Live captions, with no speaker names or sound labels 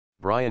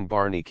Brian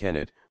Barney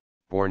Kennett,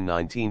 born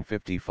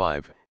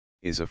 1955,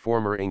 is a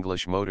former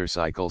English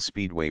motorcycle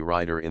speedway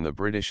rider in the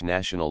British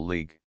National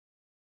League.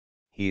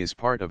 He is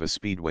part of a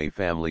speedway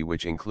family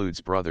which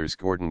includes brothers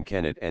Gordon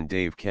Kennett and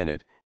Dave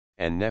Kennett,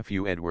 and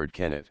nephew Edward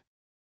Kennett.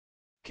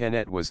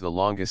 Kennett was the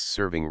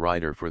longest-serving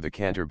rider for the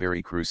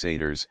Canterbury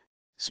Crusaders,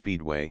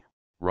 Speedway,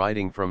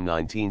 riding from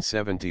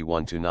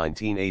 1971 to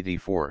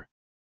 1984.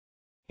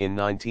 In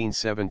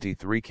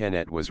 1973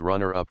 Kennett was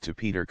runner-up to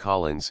Peter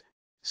Collins,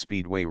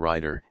 Speedway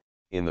rider,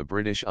 in the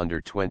British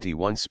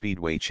Under-21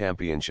 Speedway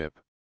Championship.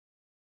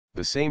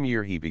 The same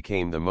year he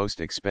became the most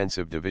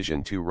expensive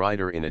Division II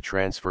rider in a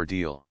transfer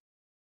deal.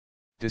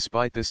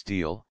 Despite this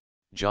deal,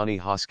 Johnny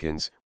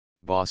Hoskins,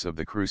 boss of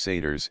the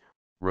Crusaders,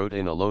 wrote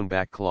in a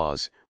loan-back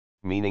clause,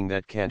 meaning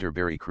that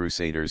Canterbury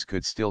Crusaders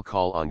could still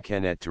call on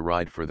Kennett to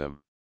ride for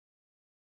them.